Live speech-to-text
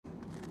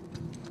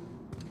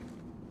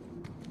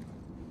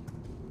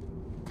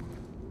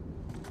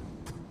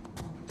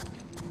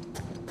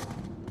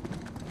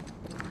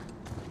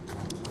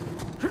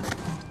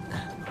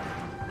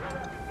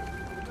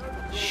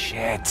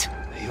Shit.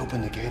 They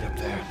opened the gate up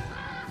there.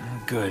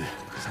 Good,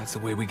 because that's the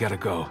way we gotta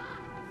go.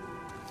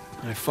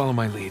 Alright, follow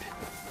my lead.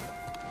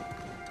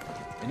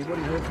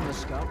 Anybody heard from the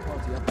scout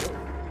party up there?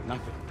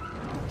 Nothing.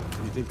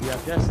 You think we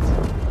have guests?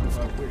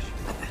 I wish.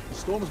 The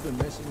storm's been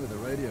messing with the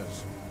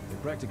radios. They're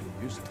practically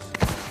useless.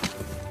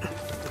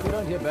 If we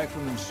don't hear back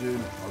from them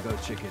soon, I'll go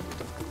check in with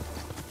them.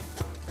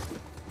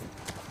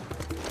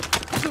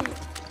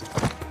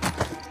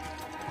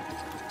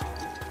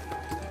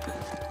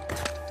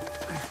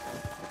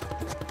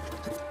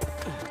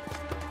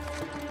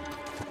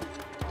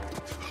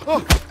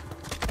 Oh!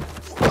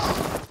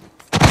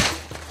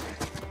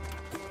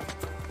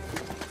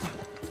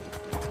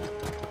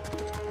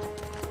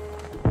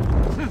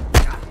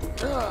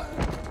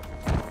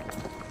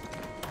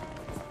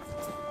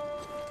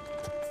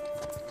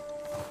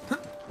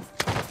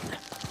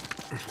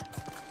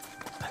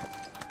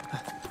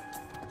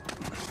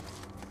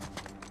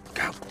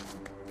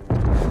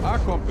 I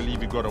can't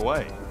believe he got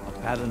away.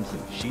 Apparently,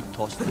 she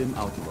tossed him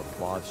out of a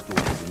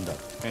 5-story window.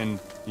 And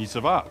he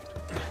survived.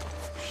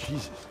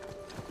 Jesus.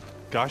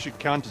 Guy should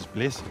count his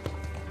blessings.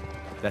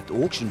 That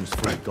auction was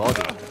fully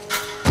guarded.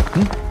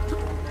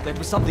 That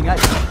was something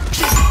else.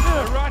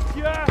 Right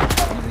here!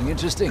 Anything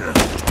interesting?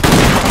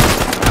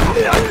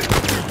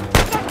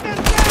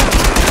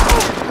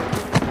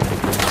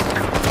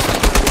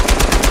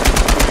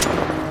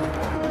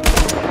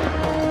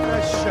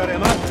 Shut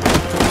him up.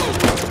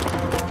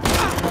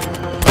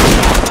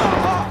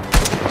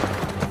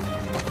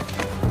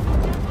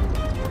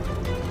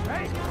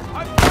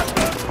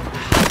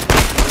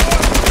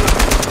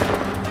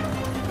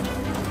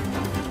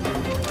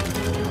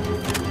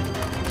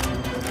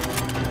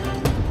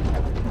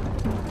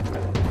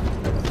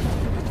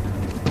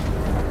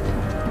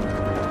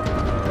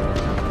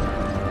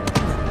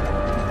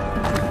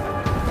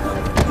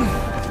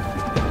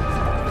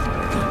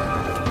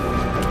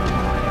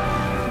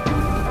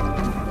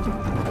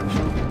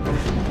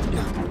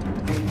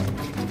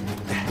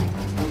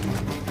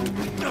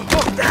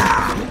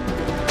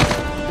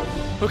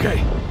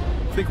 Okay,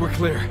 I think we're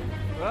clear.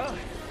 Well,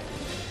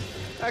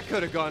 that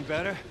could have gone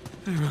better.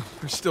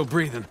 We're still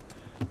breathing.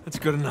 That's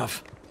good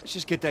enough. Let's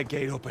just get that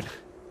gate open.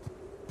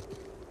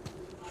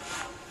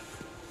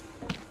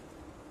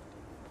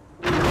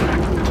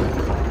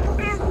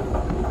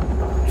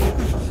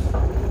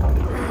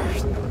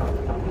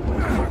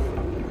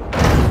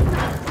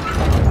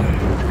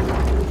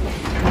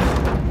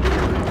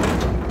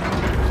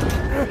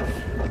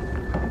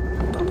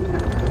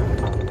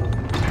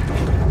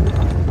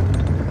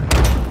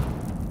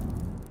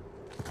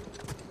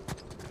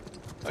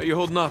 How you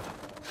holding up?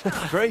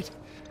 Great.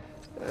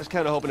 I was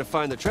kind of hoping to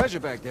find the treasure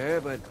back there,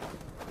 but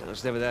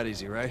it's never that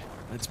easy, right?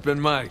 That's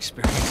been my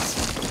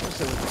experience. Plus,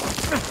 there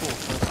was a cool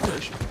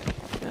celebration.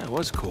 Yeah, it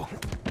was cool.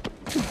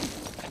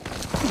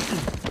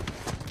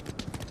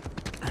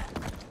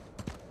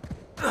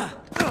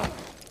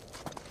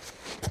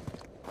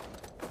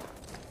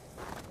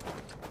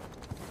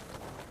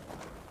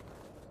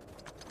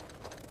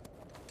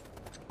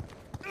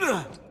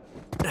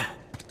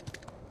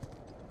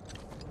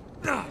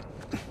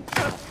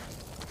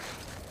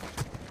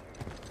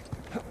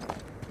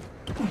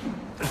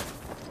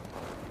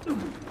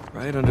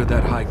 Right under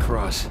that high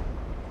cross.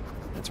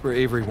 That's where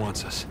Avery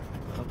wants us.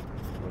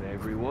 What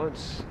Avery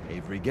wants,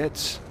 Avery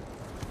gets.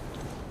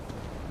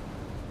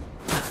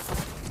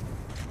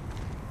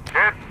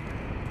 Kid,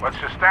 what's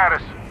your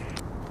status?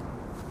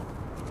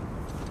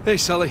 Hey,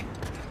 Sully.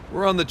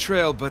 We're on the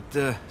trail, but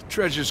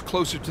treasure's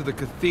closer to the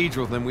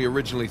cathedral than we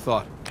originally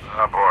thought.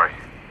 Oh boy.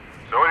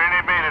 So what do you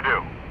need me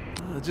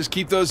to do? Just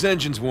keep those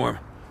engines warm.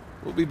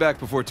 We'll be back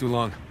before too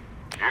long.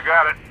 You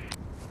got it.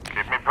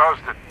 Keep me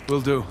posted.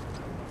 Will do.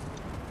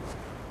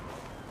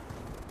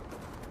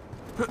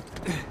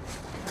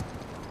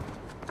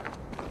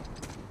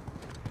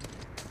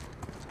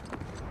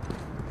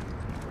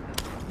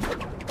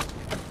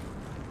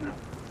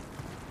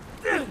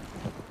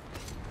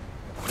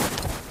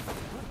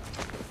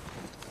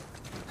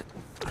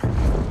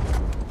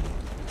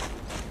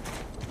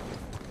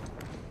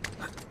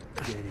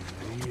 Getting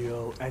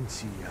real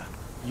antsy.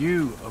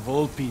 You, of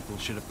all people,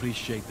 should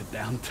appreciate the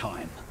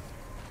downtime.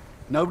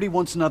 Nobody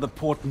wants another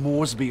Port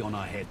Moresby on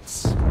our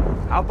heads.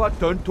 How about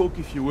don't talk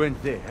if you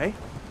weren't there, eh?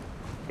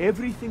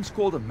 Everything's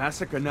called a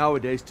massacre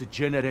nowadays to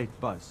generate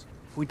buzz.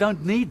 We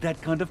don't need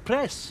that kind of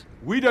press.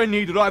 We don't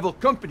need rival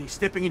companies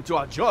stepping into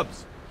our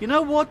jobs. You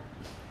know what?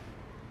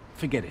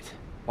 Forget it.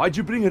 Why'd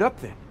you bring it up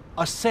then?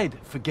 I said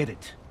forget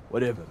it.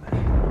 Whatever,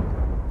 man.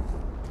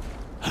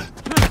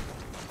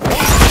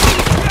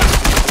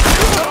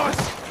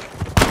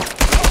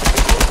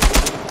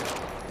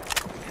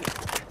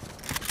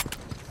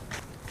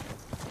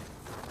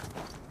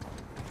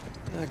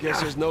 I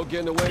guess there's no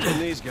getting away from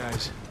these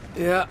guys.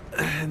 Yeah,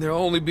 and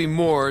there'll only be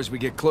more as we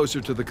get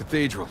closer to the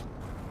cathedral.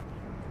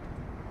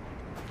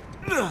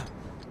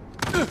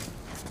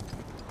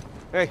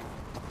 Hey,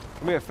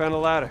 come here, found a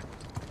ladder.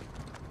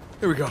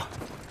 Here we go.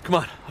 Come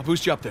on, I'll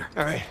boost you up there.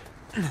 All right.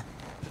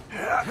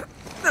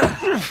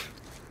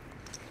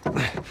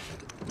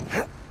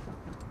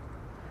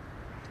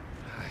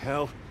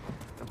 hell?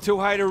 I'm too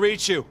high to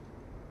reach you.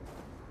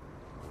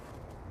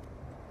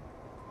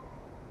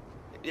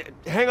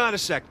 Hang on a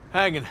sec.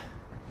 Hanging.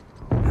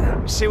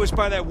 See what's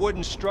by that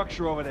wooden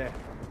structure over there.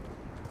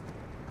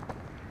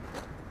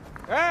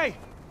 Hey!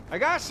 I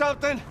got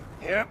something!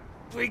 Here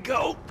we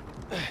go.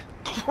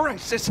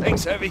 Christ, this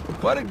thing's heavy.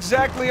 What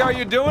exactly are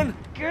you doing?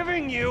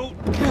 Giving you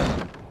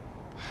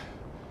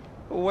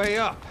a way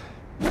up.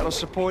 That'll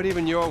support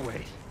even your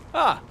weight.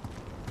 Ah,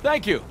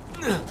 thank you.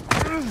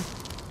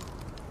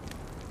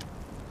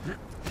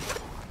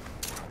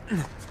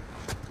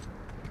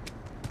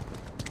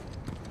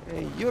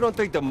 Hey, you don't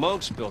think the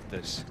monks built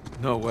this?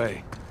 No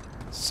way.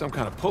 It's some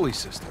kind of pulley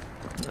system.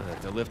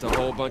 To lift a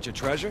whole bunch of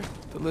treasure?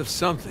 To lift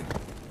something.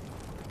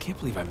 I can't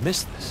believe I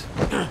missed this.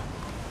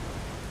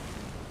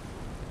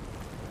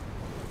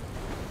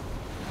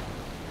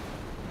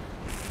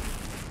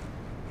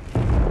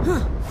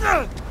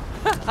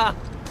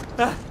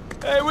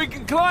 Hey, we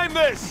can climb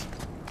this!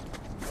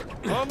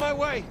 On my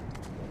way.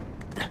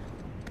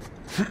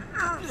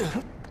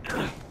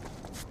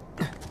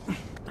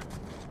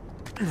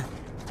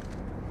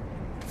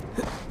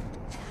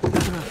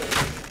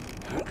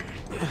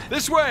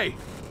 This way!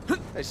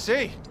 I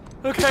see.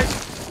 Okay,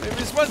 maybe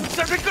this wasn't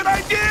such a good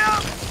idea!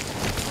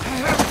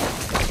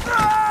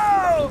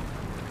 No!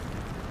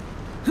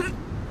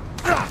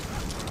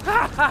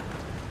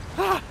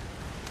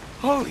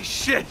 Holy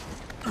shit!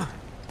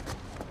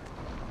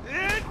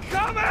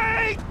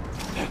 Incoming!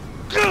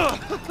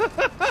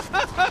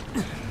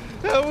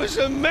 That was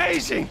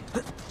amazing!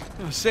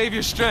 Save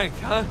your strength,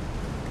 huh?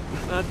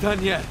 Not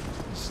done yet.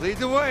 Just lead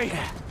the way.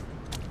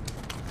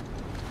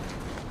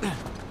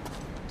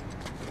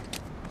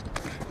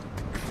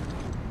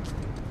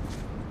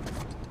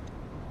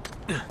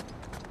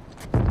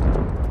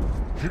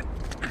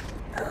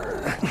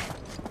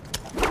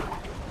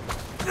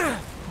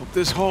 Hope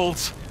this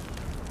holds.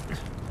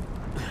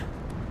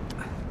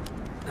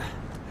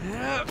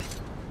 Yeah.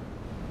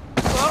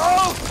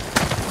 Oh!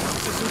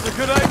 This is a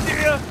good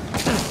idea!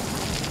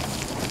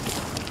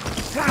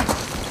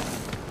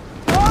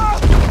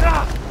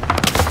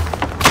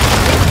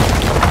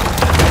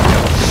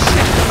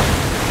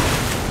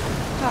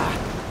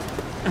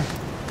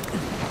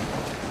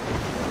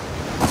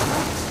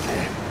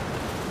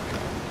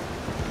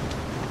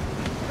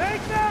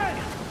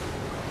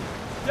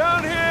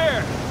 Down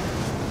here!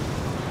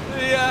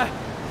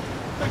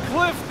 The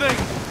cliff thing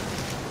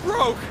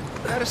broke.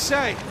 Gotta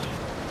say,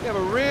 you have a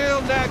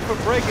real knack for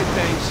breaking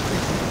things,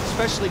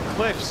 especially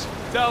cliffs.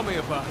 Tell me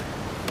about it.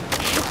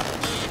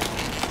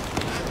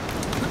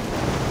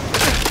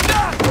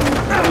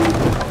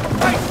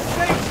 Hey,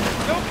 Tate,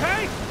 you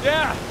okay?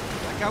 Yeah.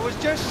 Like I was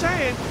just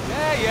saying.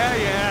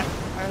 Yeah.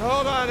 All right,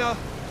 hold on.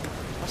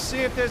 I'll see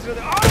if there's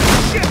another. Oh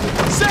shit!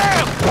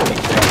 Sam!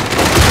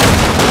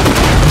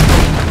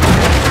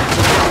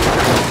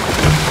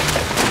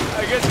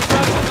 I guess it's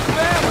not in the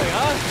family,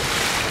 huh?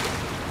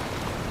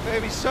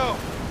 Maybe so.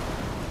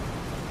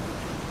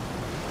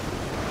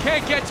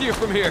 Can't get to you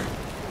from here.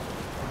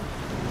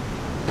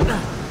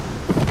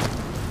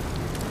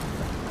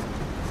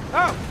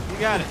 Oh, you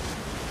got it.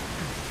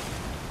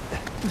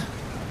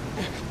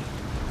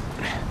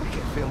 I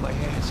can't feel my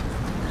hands.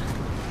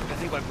 I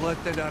think my blood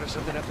thinned out or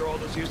something after all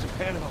those years in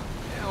Panama.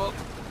 Yeah, well,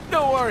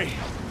 don't worry.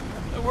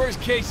 The worst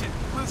case, you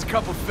lose a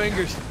couple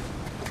fingers.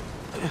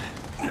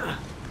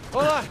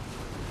 Hold on.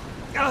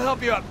 I'll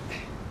help you up.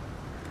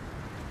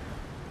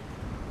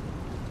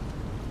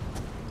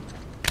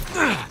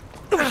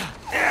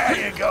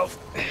 There you go.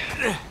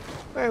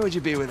 Where would you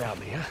be without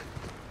me,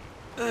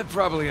 huh?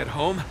 Probably at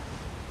home.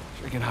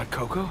 Drinking hot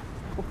cocoa.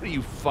 What are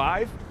you,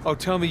 5? Oh,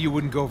 tell me you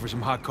wouldn't go for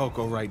some hot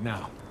cocoa right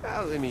now.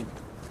 Well, I mean,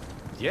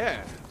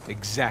 yeah.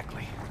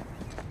 Exactly.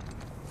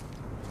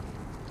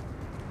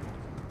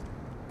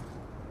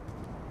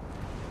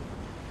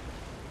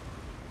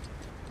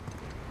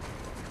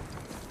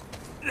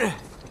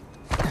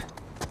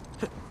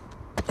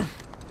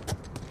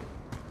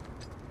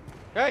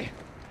 Hey,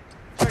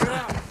 check it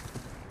out.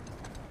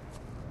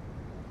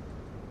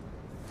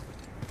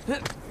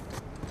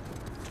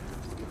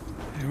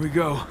 Here we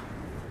go.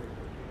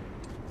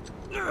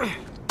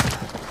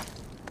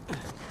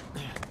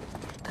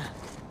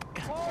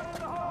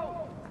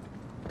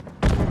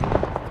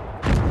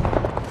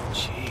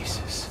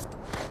 Jesus.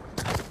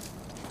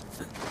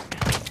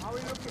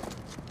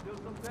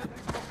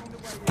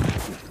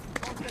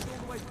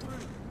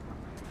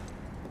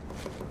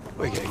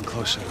 We're getting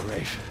closer to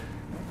Rafe.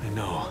 I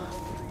know.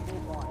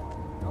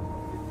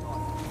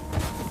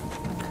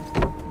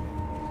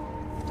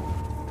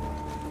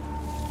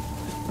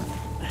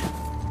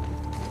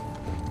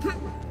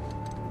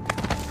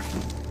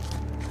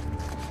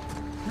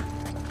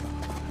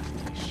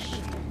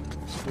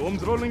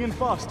 Storm's rolling in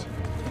fast.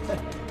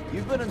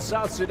 You've been in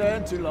South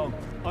Sudan too long.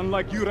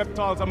 Unlike you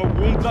reptiles, I'm a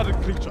warm-blooded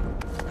creature.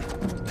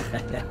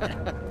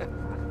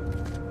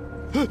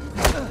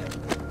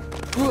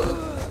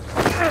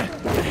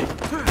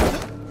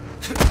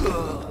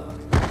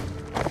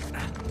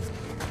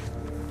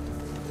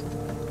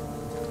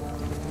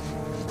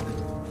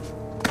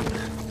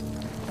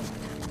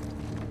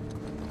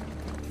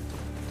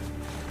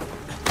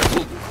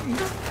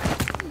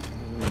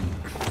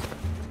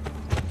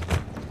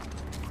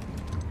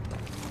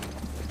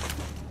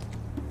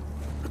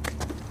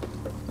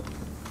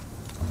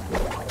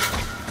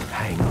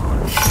 Hang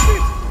on.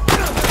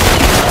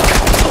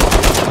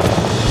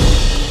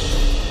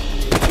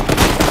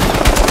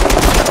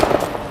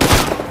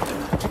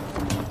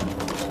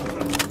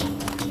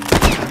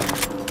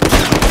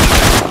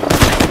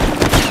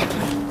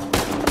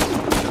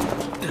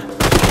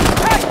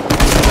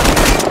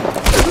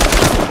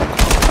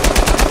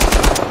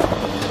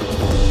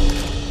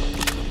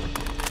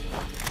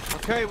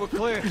 Okay, we're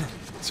clear.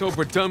 Let's hope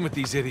we're done with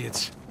these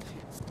idiots.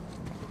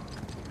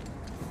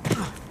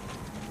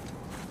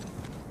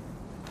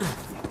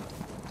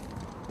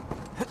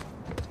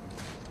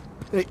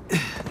 Hey,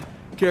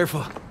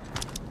 careful.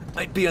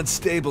 Might be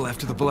unstable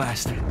after the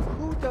blast.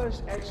 Who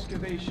does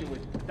excavation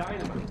with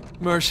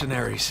dynamite?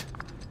 Mercenaries.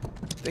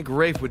 Think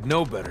Rafe would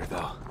know better,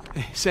 though.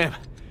 Hey, Sam,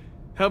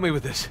 help me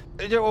with this.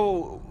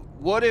 Oh,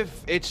 what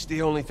if it's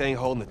the only thing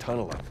holding the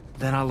tunnel up?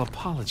 Then I'll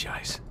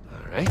apologize.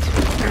 All right.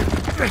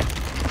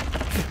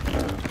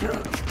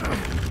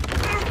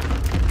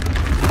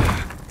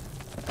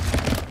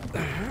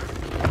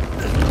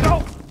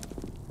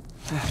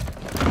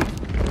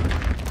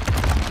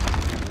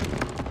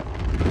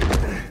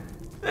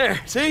 There,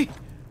 see?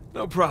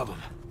 No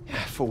problem.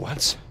 Yeah, for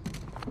once.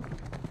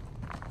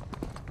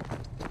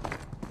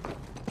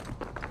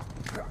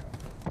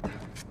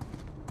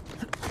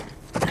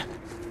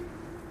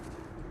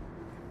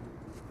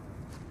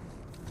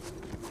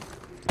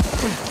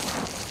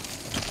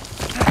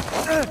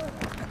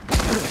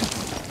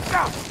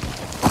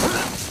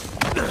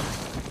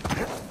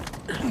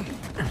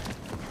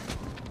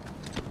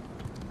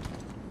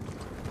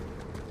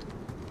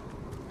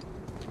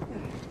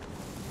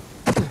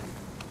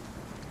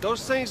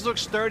 Those things look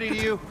sturdy to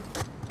you?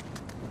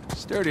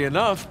 Sturdy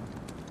enough.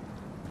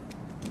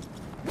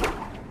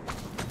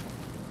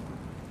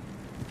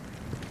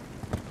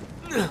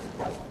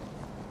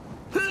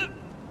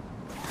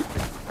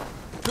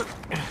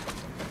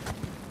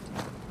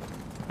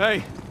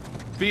 Hey,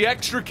 be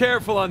extra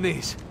careful on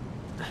these.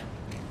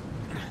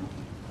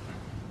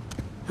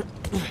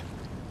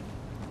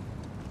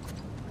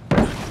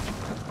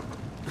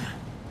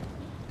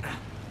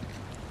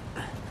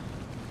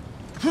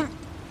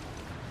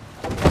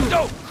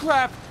 Oh,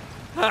 crap!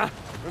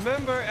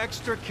 Remember,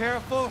 extra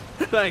careful?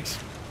 Thanks.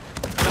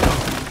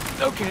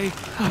 Okay.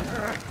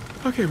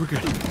 Okay, we're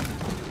good.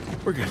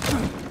 We're good.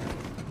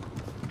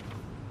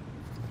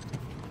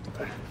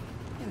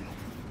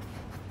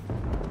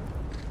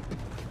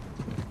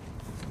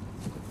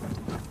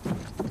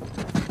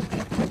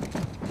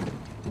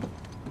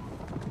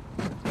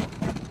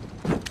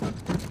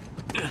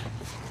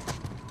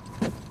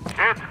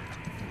 Kid,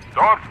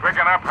 dog's picking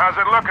up. How's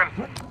it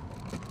looking?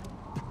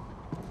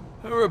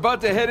 We're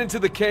about to head into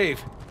the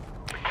cave.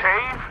 The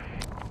cave?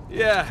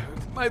 Yeah,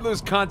 might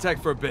lose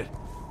contact for a bit.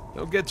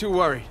 Don't get too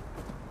worried.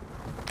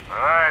 All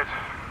right.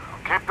 I'll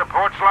keep the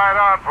porch light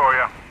on for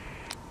you.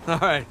 All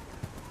right.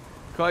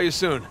 Call you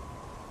soon.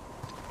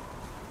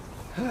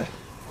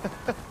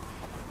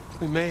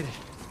 We made it.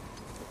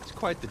 It's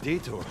quite the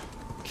detour.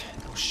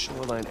 Those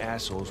shoreline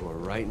assholes were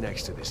right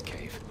next to this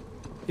cave.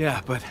 Yeah,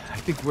 but I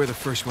think we're the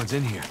first ones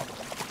in here.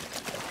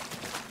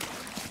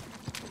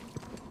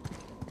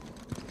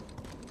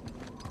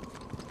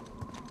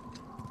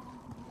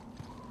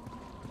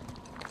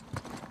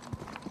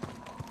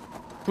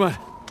 Come on,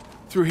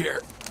 through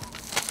here.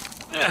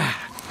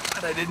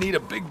 But I didn't eat a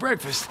big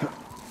breakfast.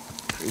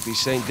 Creepy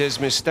St.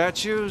 Dismas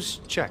statues?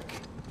 Check.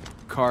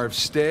 Carved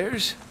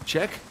stairs?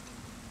 Check.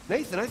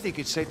 Nathan, I think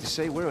it's safe to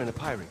say we're in a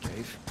pirate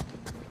cave.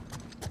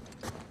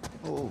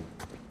 Oh,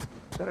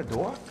 is that a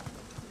door?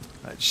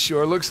 It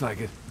sure looks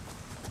like it.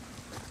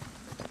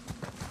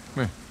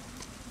 Come here.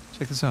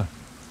 Check this out.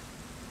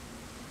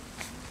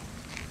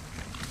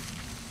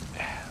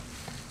 A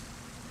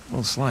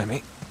little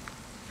slimy.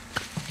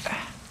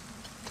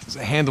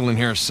 There's a handle in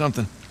here or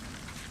something.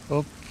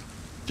 Well,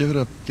 give it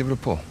a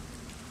pull.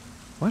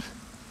 What?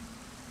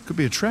 Could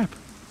be a trap.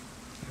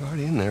 You're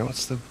already in there.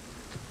 What's the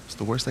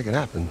worst that could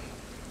happen?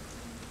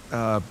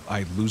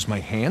 I lose my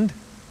hand?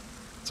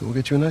 So we'll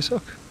get you a nice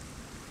hook.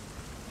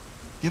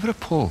 Give it a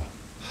pull.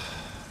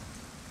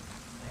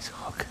 Nice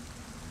hook.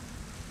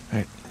 All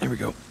right, here we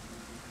go.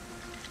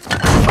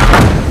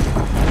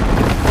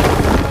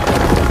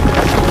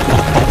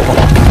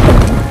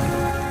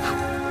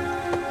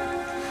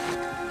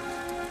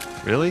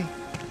 Really?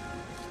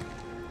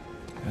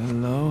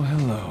 Hello,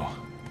 hello.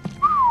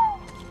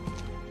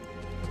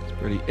 It's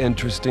pretty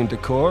interesting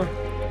decor.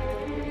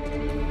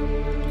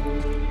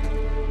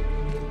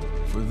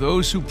 For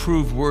those who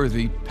prove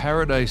worthy,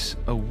 paradise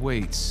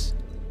awaits.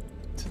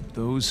 To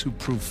those who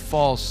prove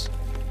false,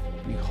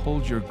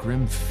 behold your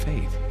grim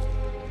fate.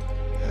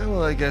 Yeah,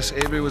 well, I guess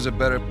Avery was a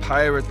better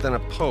pirate than a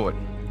poet.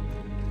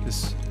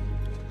 This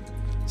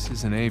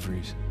isn't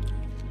Avery's.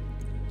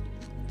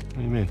 What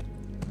do you mean?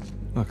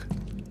 Look,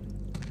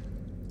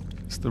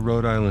 It's the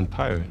Rhode Island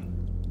pirate.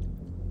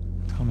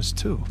 Thomas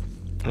too.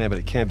 Yeah, but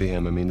it can't be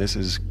him. I mean, this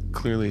is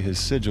clearly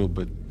his sigil,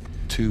 but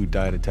two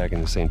died attacking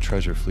the same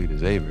treasure fleet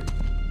as Avery.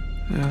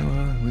 Yeah,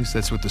 well, at least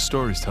that's what the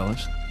stories tell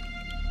us.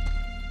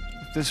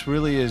 If this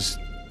really is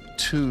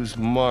Two's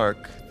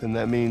mark, then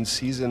that means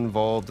he's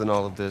involved in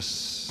all of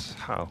this.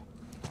 How?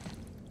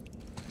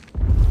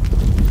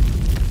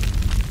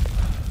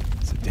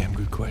 It's a damn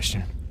good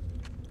question.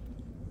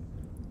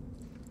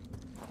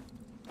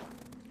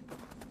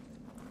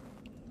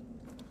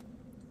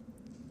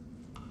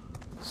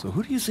 So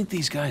who do you think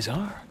these guys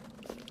are?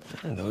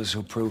 Those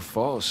who prove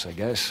false, I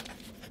guess.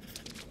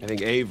 I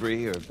think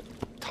Avery or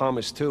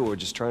Thomas, too, were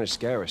just trying to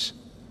scare us.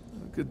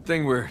 Good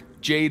thing we're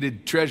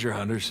jaded treasure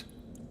hunters.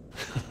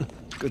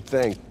 Good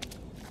thing.